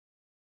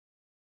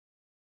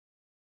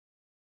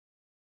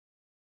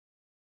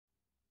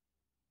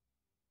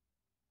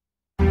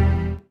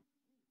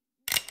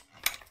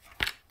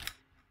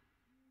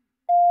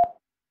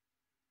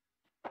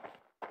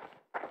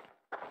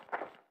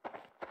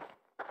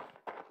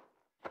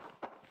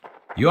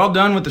You all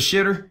done with the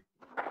shitter?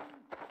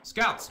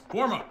 Scouts,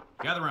 form up.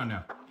 Gather around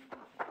now.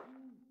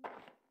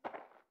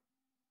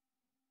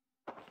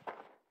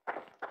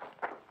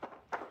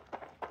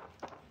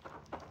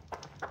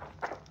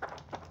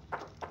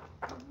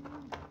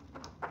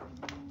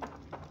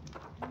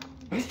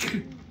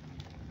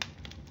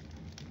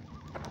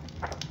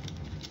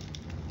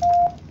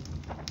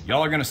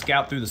 Y'all are gonna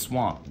scout through the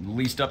swamp, at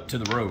least up to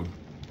the road.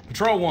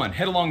 Patrol 1,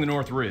 head along the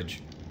north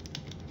ridge.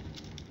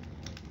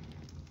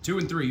 2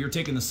 and 3, you're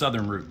taking the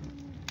southern route.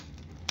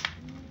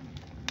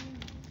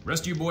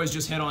 Rest of you boys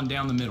just head on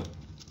down the middle.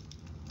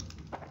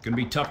 Gonna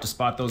be tough to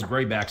spot those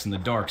graybacks in the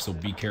dark, so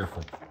be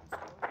careful.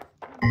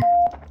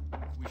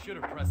 We should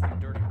have pressed the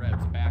dirty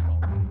Rebs back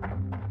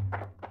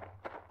already.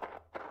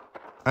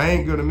 I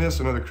ain't gonna miss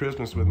another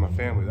Christmas with my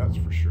family, that's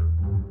for sure.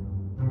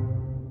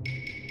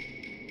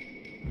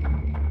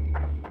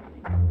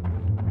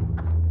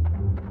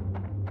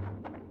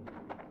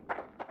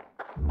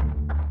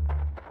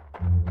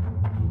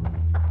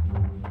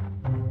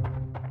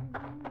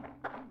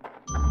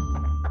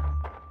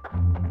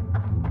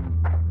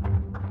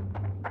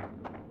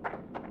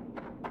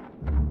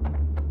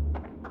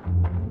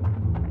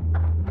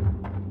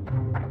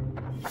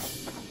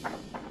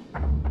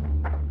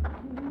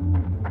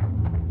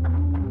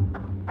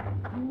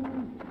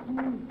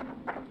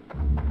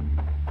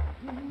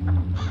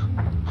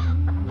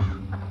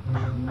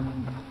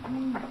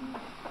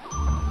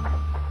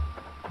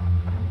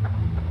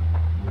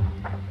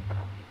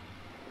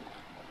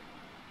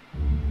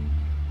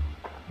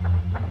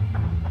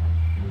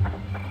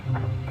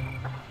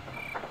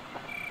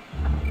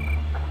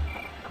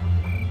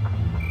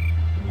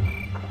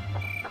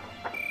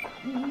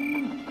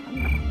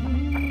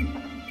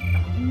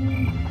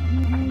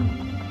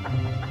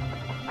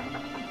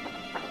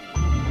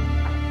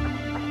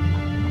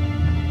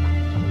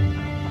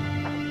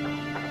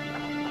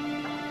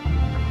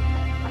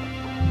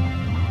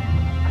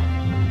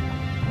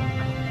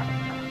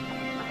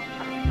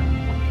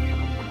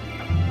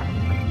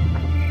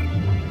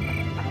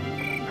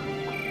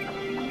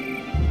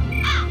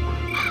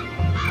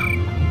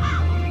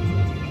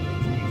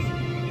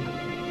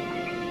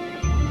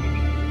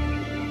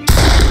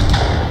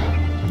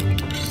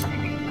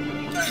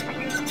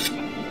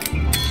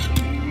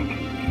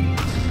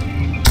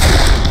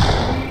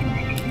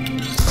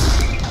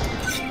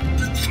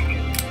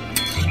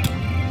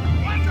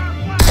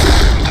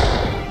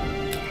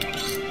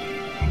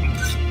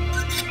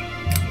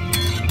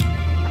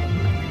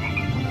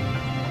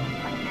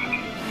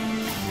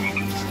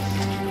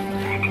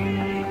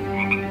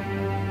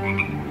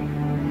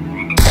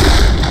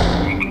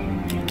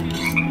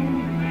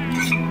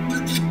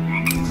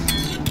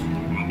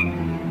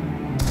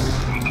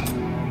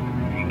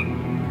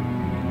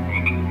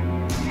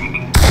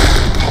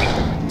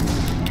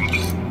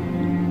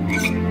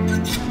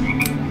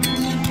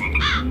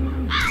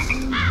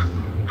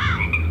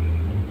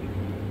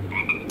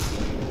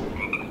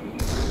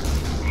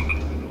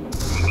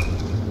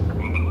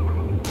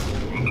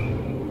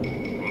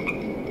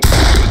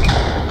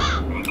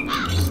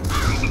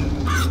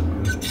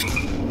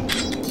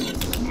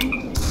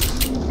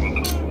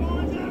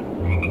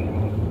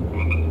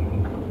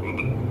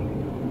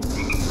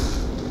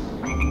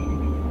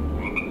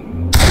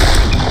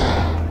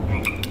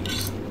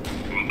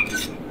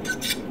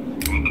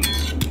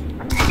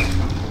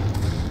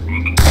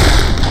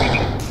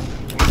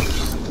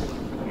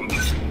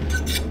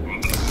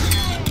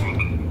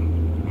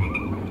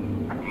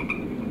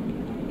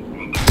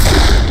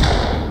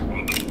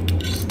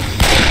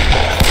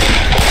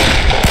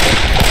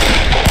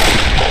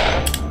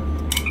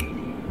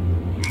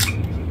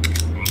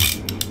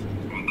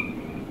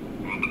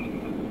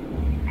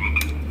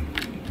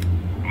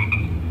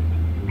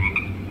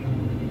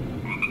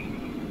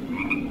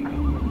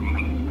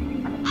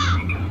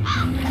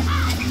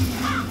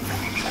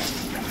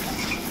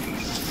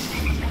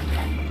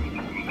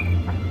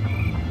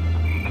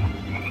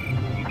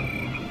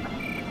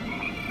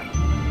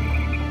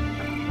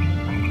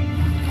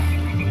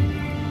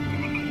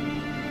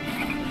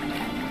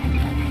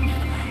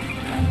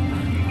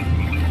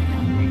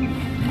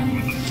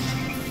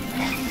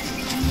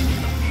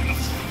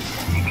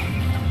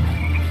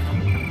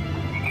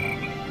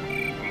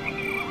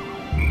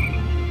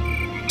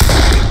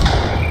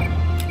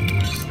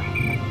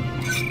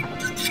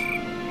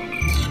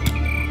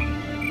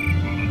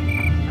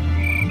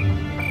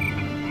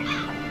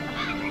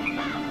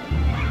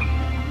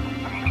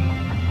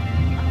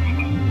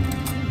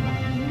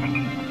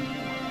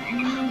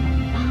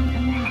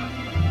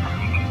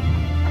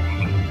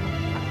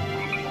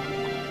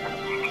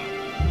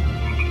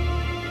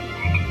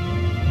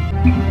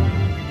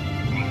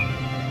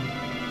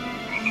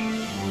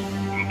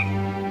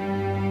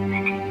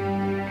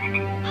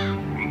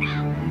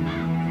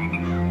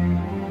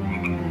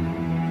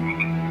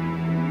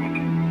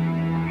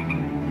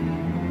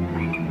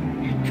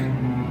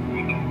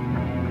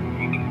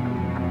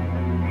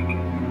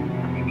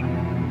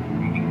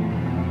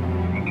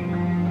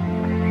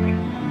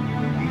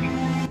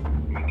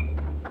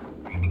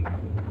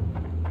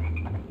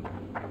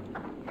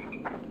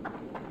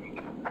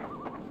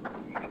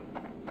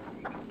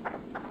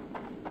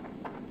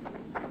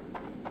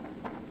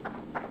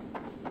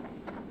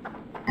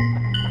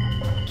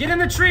 Get in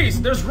the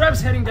trees! There's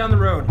Rebs heading down the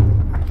road.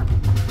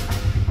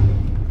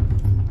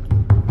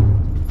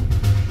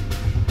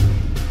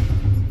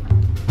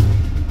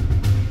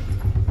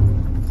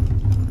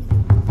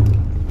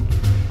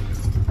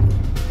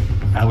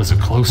 That was a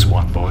close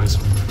one, boys.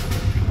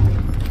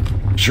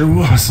 Sure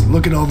was.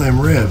 Look at all them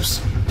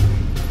revs.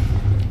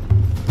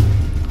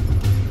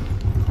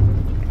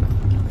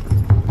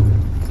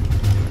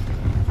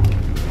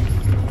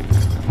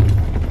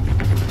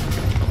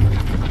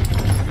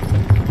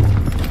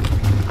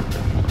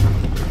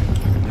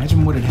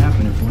 Imagine what would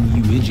happen if one of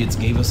you idiots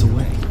gave us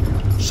away.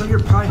 Show your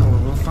pie hole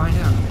and we'll find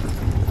out.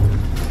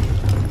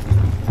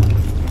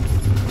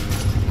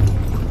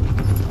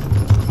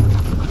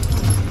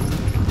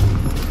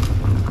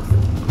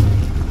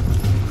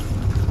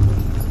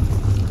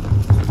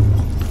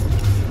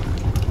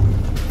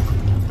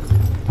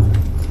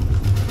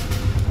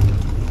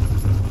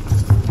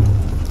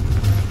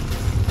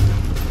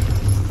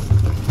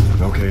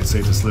 Okay, it's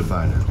safe to slip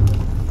by now.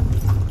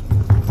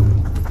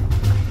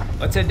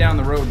 Let's head down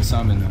the road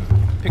some and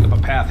pick up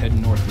a path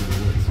heading north through the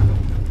woods.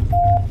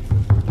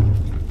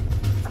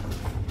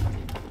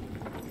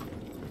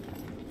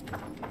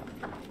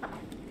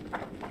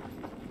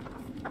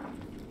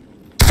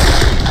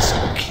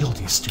 So killed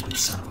you, stupid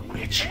son of a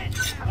bitch.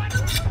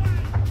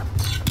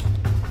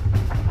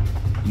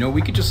 You know,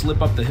 we could just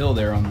slip up the hill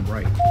there on the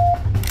right.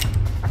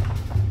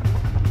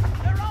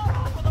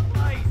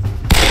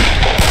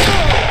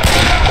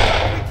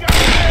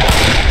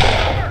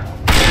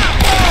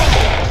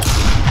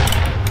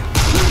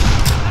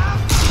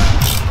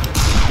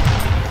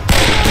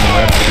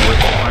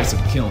 Of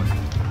killing.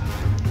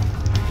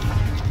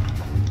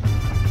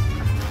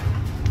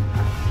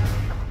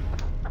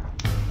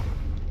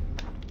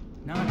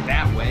 Not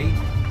that way.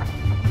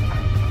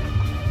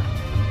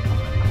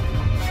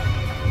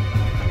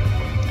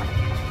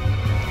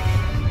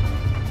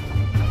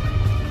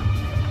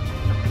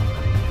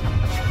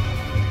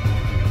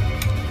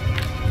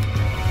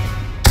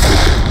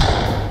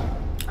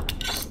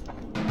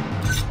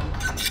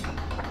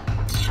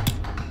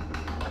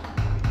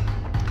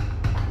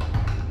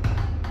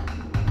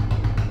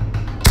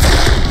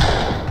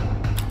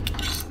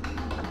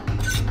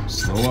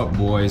 Slow up,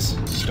 boys.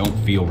 This don't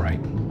feel right.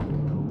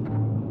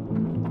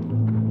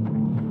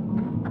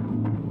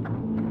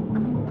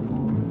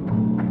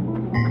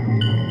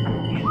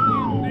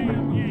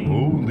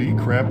 Holy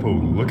crap-o,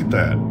 look at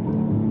that.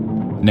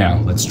 Now,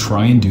 let's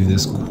try and do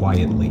this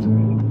quietly.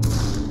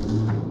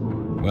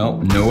 Well,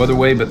 no other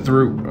way but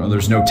through.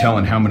 There's no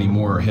telling how many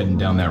more are heading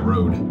down that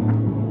road.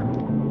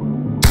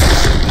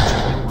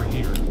 We're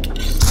here.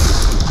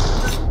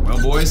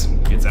 Well, boys,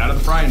 it's out of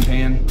the frying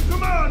pan.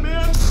 Come on,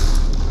 man!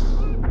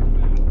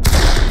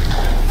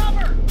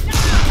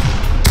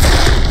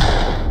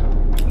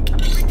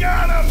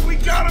 We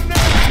got him now!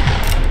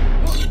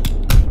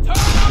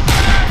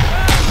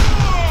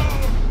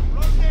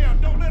 Run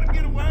down, don't let him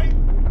get away!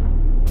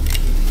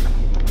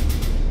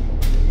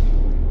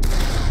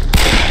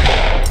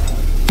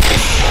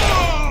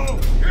 Oh!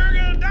 You're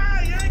gonna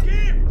die,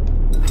 Yankee!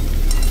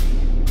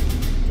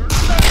 Turn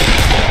it back!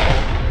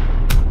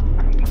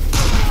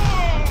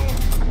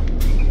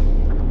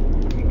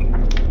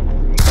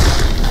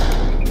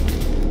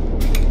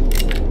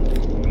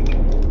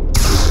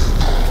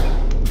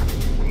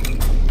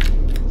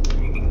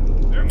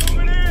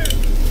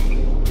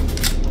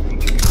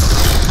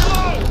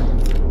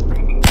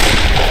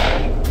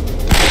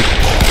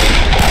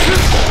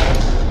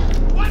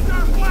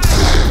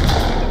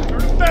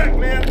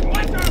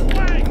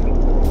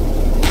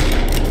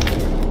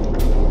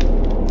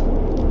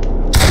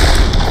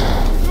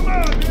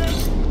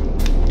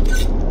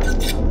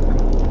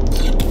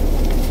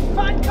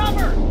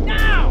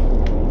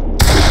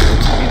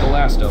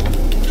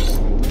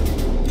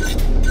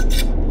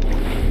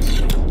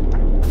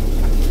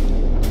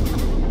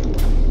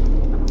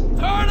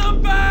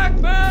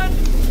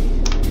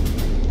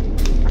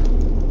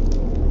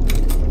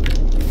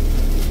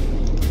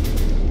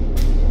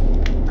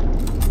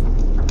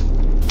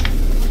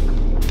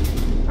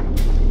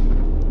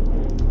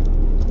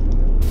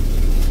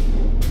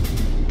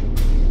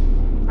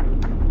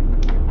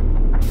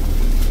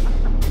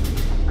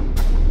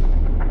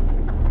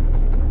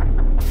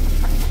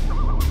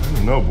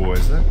 No,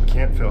 boys, that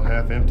can't feel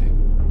half empty.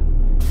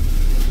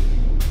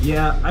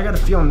 Yeah, I got a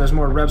feeling there's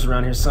more Rebs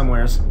around here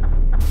somewheres.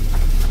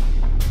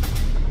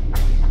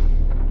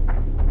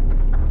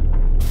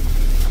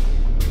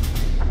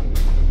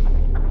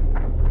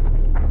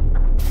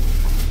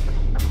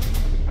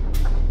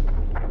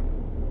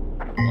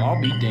 Well,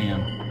 I'll be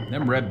damned.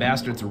 Them Reb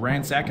bastards are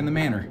ransacking the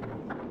manor.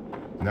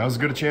 Now's as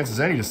good a chance as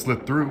any to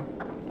slip through.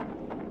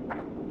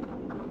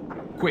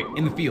 Quick,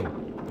 in the field.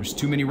 There's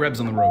too many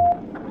Rebs on the road.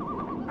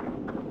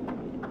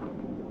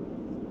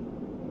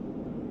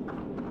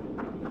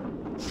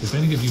 If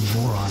any of you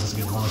morons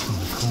get lost in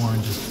the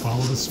corn, just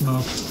follow the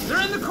smoke.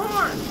 They're in the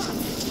corn!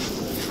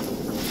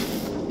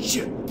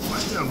 Shit,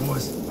 quiet down,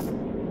 boys.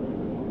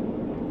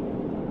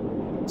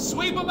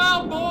 Sweep them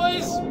out,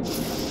 boys!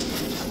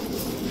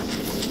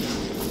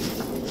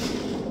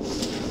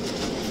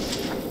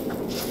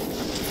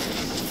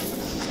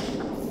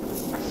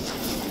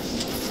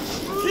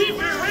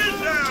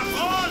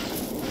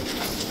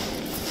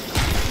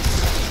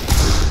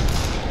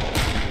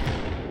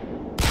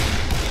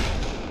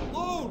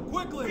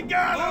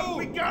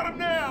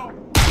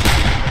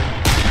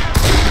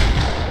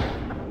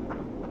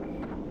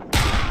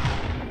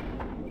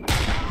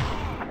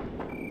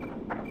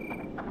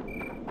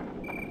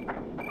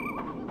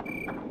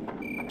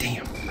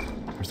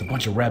 There's a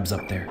bunch of Rebs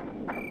up there.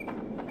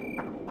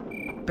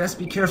 Best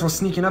be careful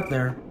sneaking up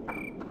there.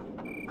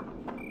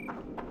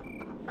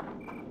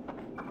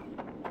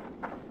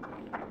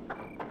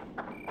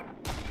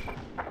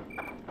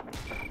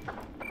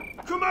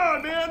 Come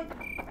on, man!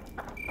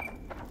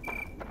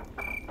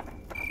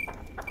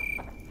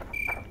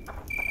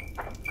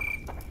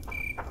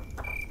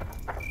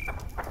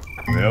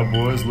 Well,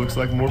 boys, looks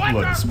like more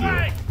blood to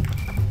spill.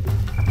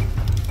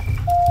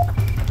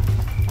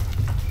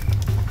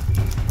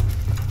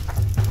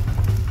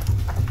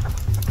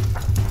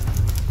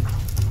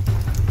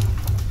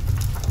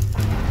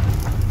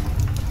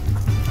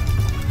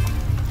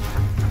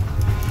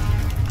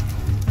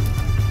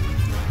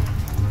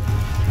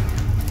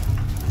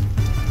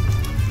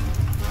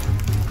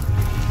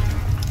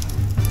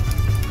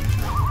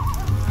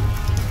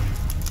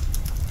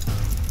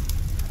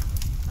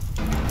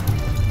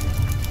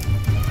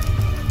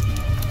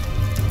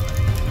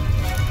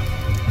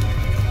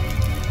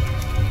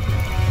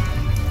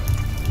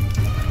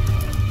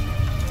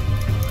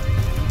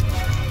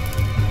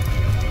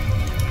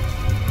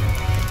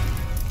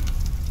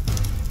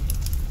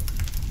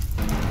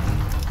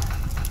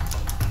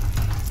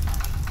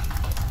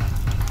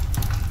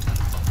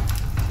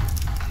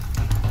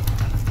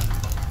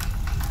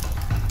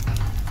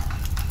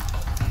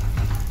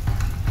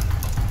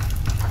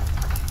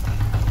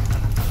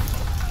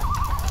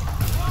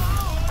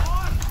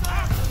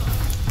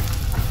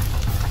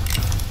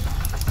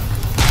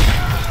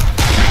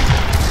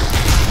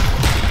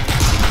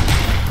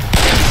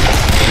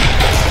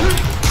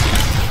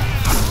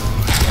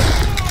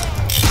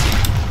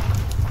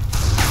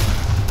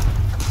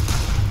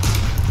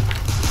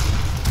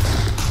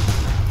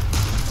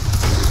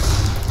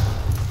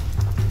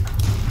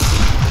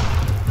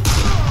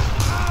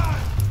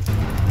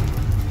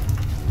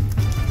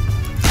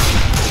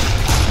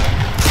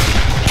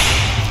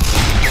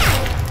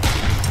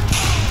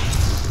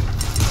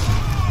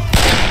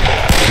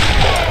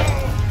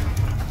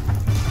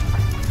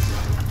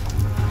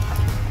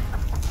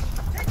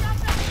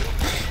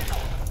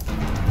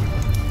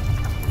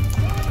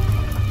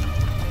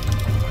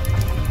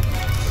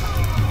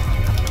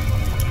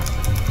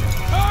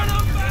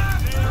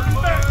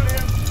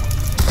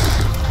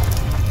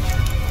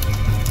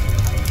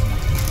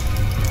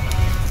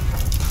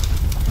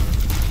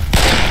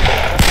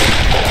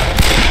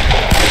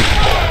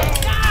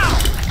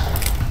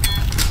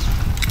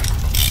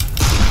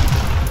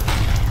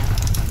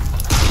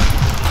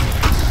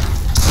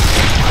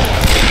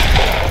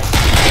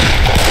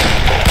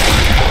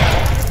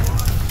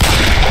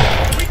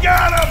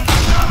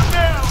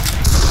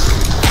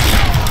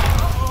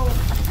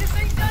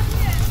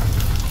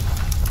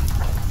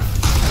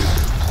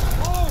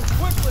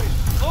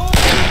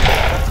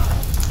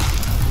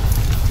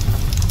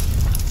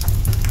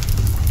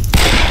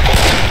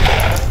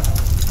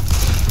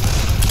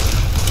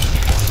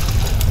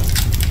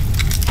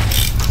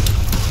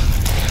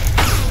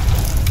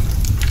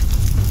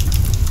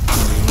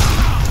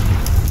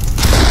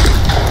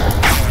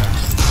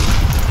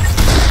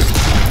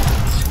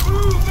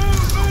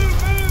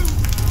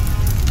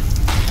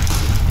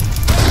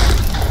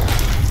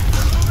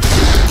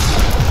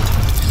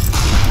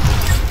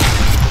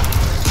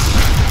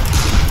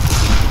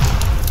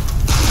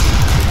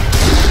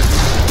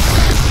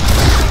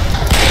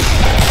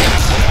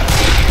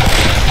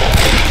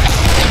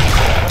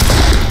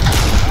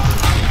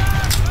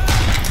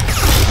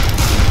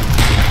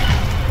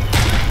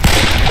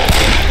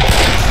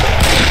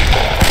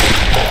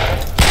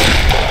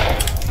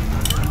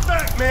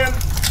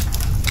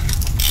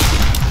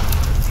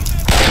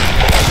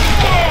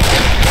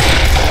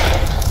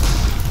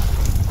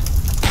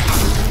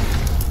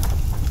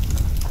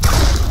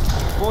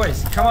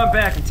 Boys, come on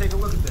back and take a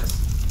look at this.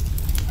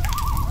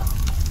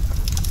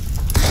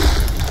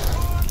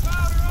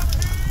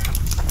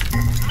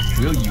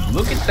 Will you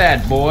look at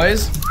that,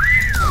 boys?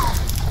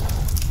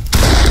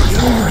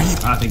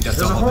 I think that's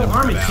There's a all whole of them,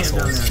 army Red camp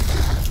down assholes.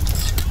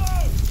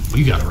 there.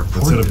 We gotta report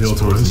Let's head uphill this,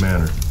 towards boys. the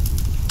manor.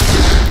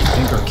 I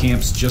think our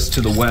camp's just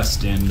to the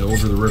west and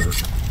over the river.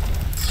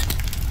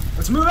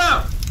 Let's move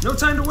out! No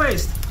time to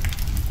waste!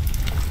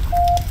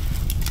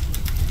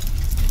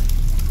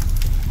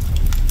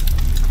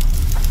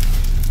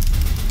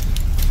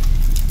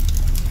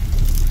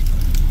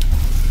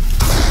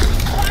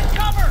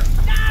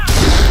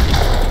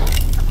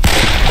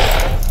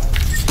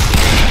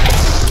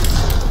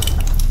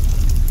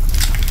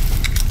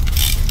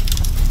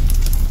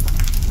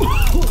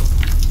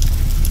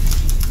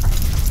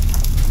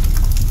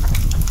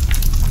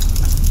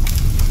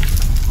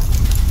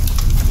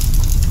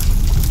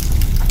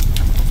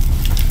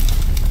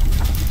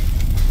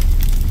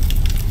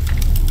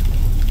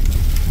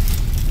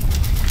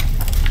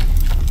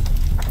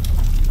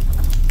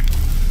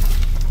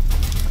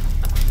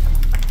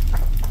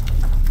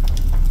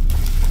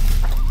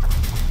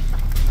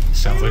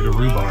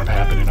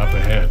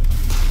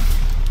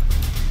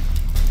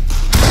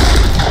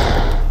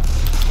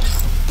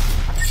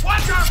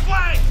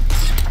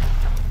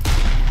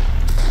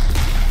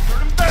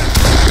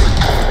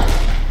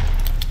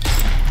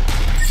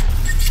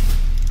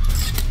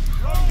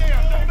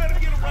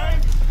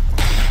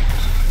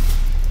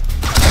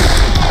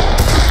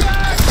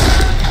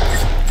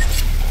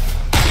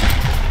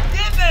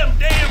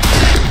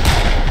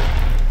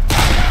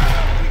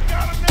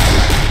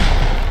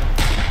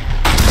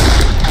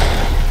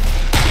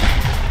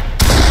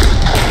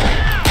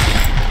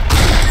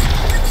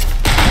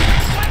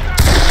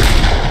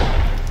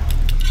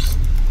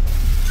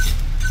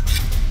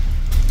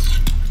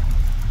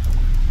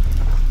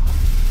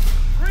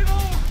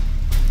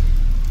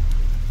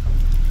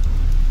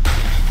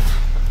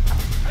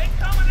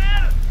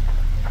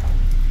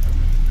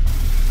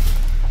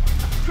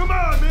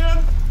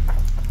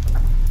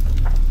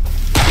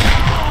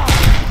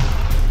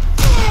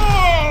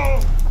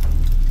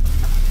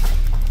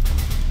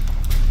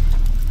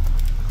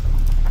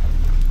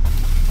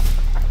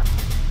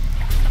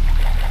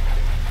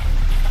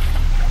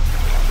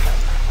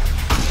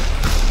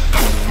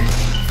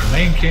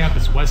 main camp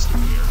is west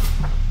of here.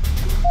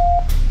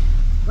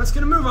 Let's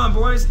get a move on,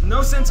 boys.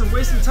 No sense in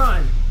wasting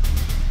time.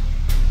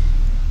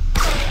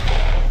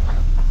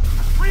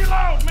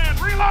 Reload, man,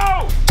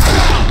 reload!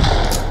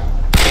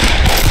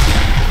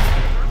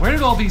 Where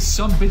did all these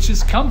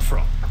sumbitches come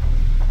from?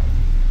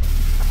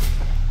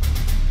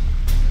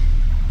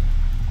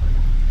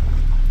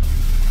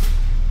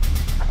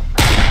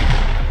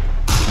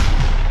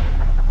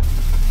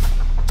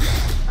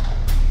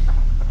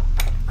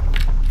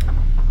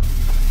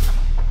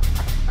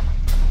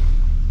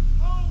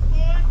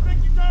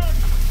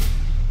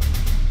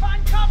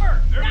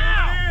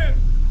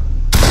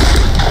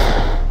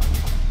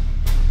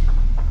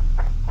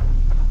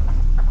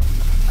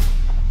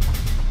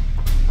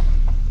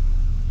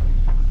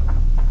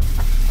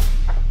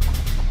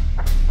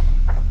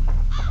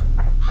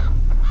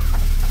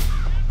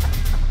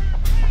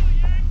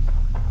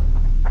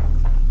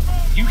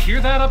 Hear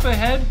that up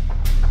ahead?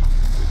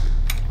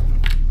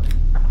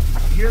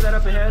 You hear that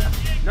up ahead?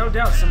 No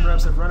doubt some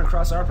rebs have run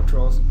across our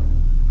patrols.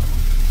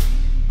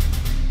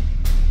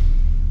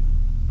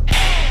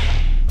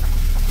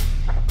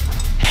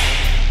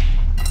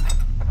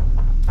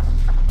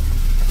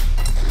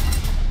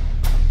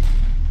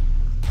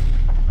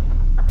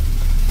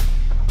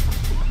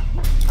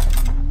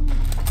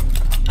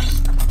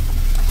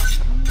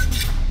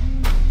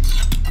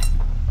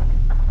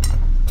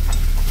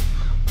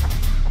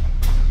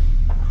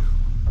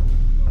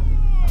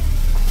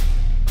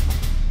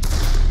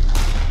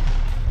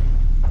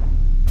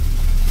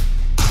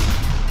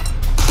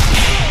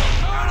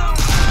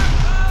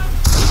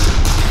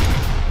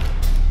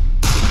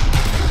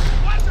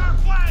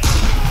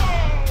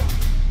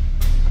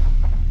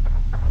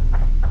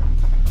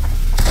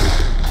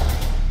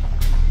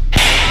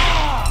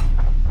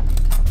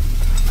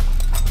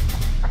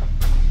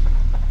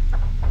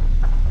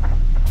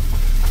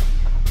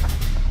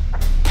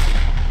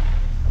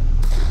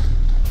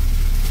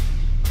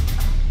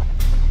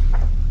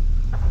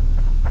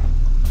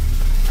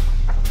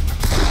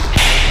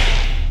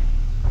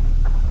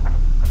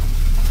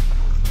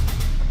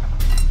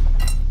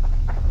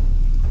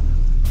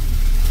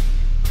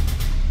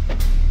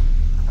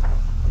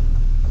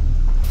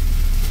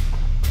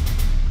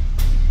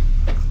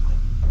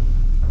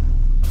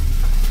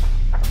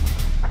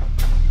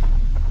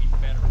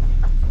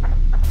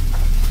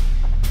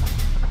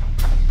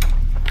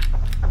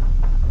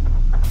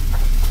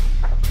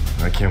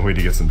 I can't wait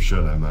to get some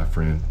shut-eye, my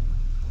friend.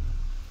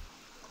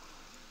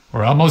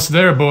 We're almost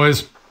there,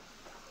 boys.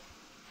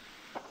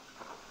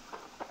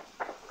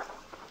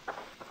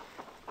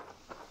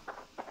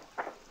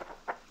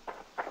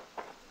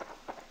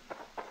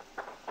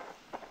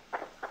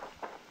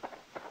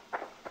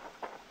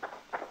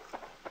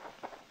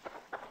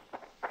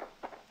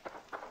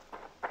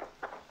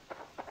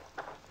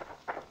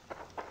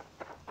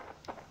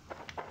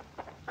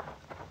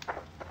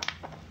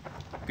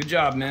 Good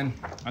job, men.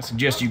 I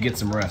suggest you get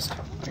some rest.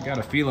 I got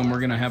a feeling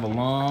we're gonna have a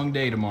long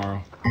day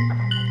tomorrow.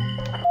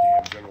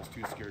 Damn general's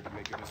too scared to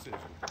make a decision.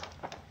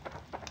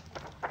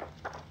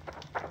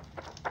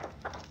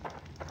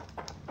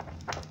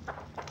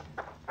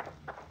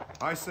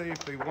 I say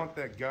if they want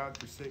that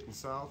God-forsaken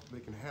South,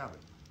 they can have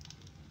it.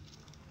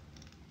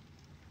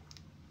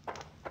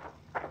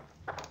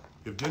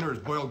 If dinner is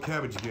boiled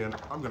cabbage again,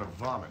 I'm gonna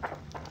vomit.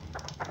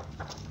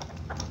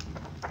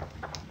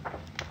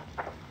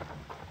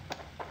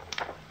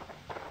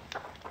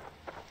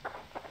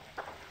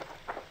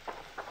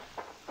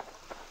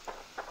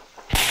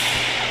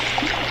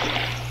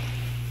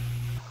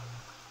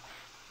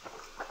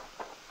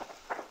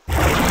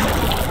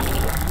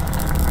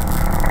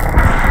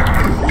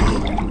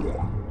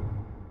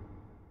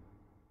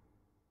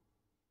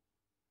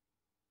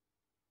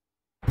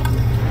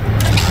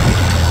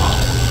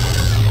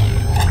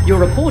 Your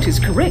report is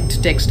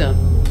correct, Dexter.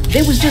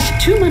 There was just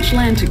too much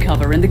land to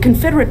cover, and the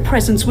Confederate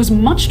presence was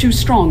much too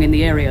strong in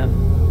the area.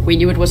 We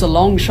knew it was a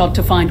long shot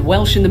to find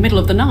Welsh in the middle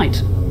of the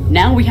night.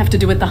 Now we have to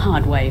do it the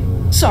hard way.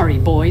 Sorry,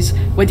 boys.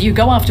 Whether you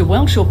go after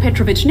Welsh or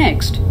Petrovich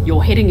next,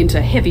 you're heading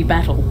into heavy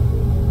battle.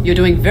 You're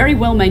doing very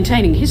well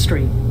maintaining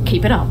history.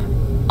 Keep it up.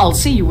 I'll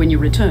see you when you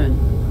return.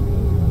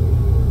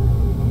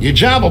 Your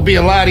job will be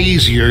a lot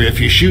easier if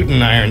your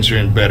shooting irons are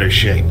in better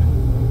shape.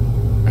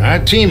 Our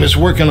team is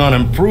working on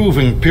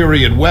improving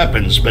period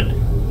weapons, but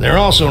they're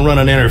also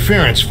running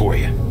interference for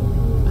you.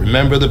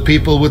 Remember the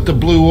people with the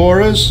blue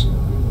auras?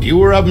 The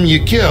fewer of them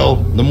you kill,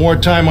 the more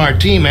time our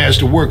team has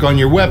to work on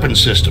your weapon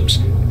systems,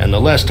 and the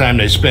less time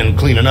they spend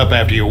cleaning up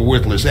after your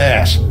worthless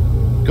ass.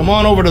 Come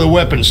on over to the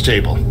weapons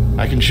table.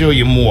 I can show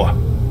you more.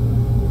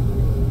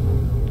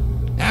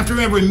 After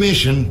every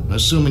mission,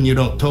 assuming you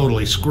don't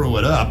totally screw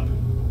it up,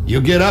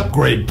 you'll get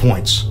upgrade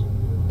points.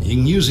 You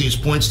can use these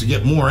points to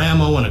get more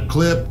ammo in a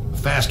clip,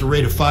 faster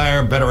rate of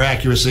fire, better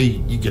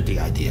accuracy. You get the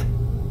idea.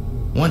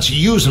 Once you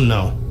use them,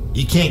 though,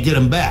 you can't get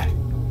them back.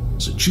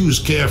 So choose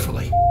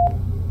carefully.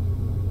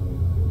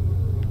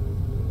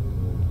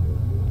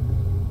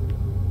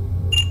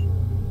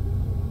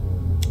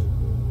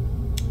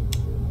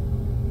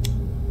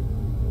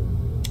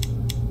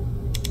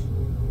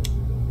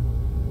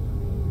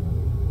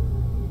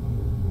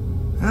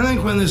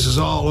 think when this is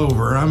all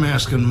over, I'm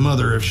asking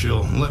Mother if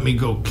she'll let me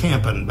go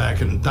camping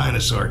back in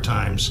dinosaur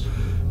times.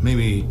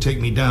 Maybe take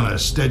me down a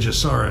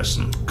Stegosaurus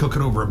and cook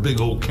it over a big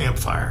old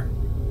campfire.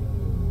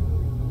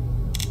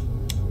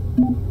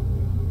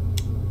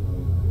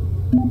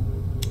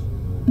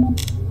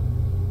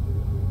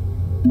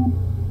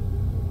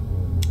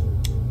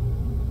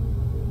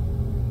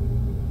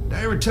 Did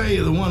I ever tell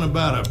you the one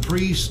about a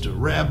priest, a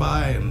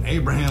rabbi, and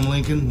Abraham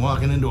Lincoln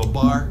walking into a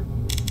bar?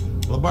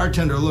 Well, the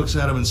bartender looks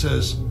at him and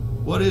says,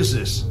 "What is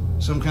this?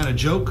 Some kind of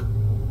joke?"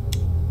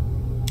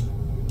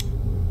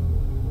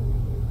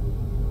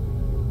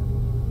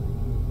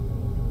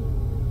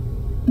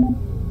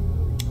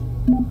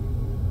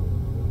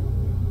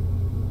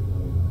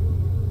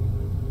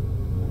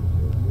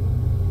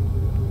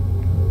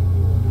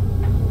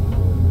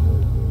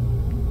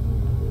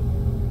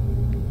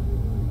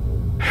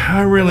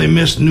 I really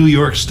miss New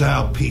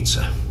York-style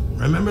pizza.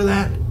 Remember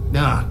that?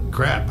 Ah,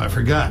 crap, I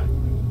forgot.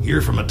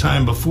 Here from a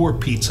time before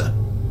pizza.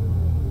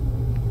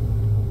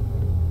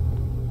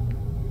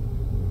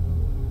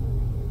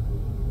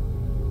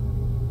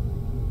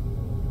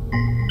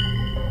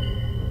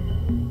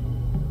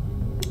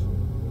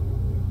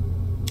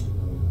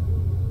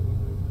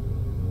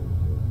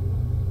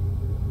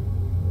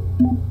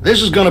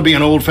 This is gonna be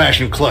an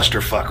old-fashioned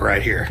clusterfuck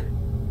right here.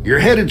 You're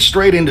headed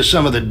straight into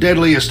some of the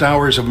deadliest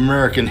hours of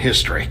American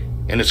history,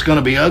 and it's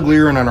gonna be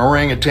uglier than an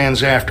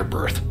orangutan's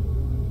afterbirth.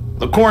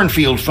 The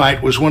cornfield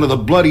fight was one of the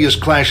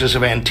bloodiest clashes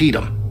of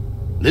Antietam.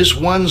 This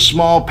one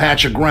small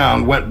patch of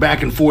ground went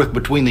back and forth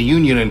between the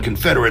Union and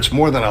Confederates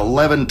more than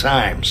 11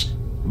 times.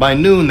 By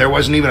noon, there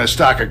wasn't even a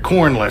stalk of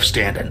corn left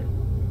standing.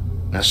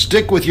 Now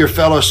stick with your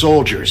fellow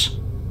soldiers.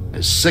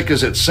 As sick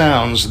as it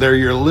sounds, they're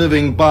your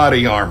living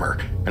body armor,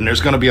 and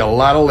there's gonna be a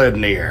lot of lead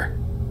in the air.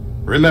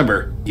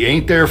 Remember, you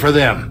ain't there for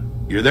them.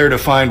 You're there to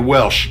find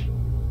Welsh.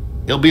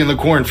 He'll be in the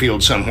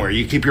cornfield somewhere.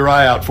 You keep your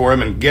eye out for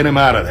him and get him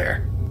out of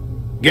there.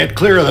 Get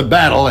clear of the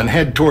battle and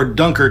head toward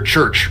Dunker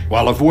Church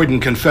while avoiding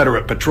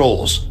Confederate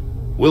patrols.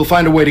 We'll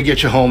find a way to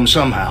get you home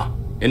somehow.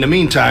 In the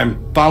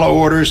meantime, follow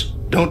orders,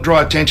 don't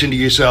draw attention to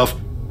yourself,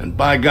 and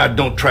by God,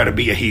 don't try to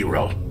be a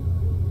hero.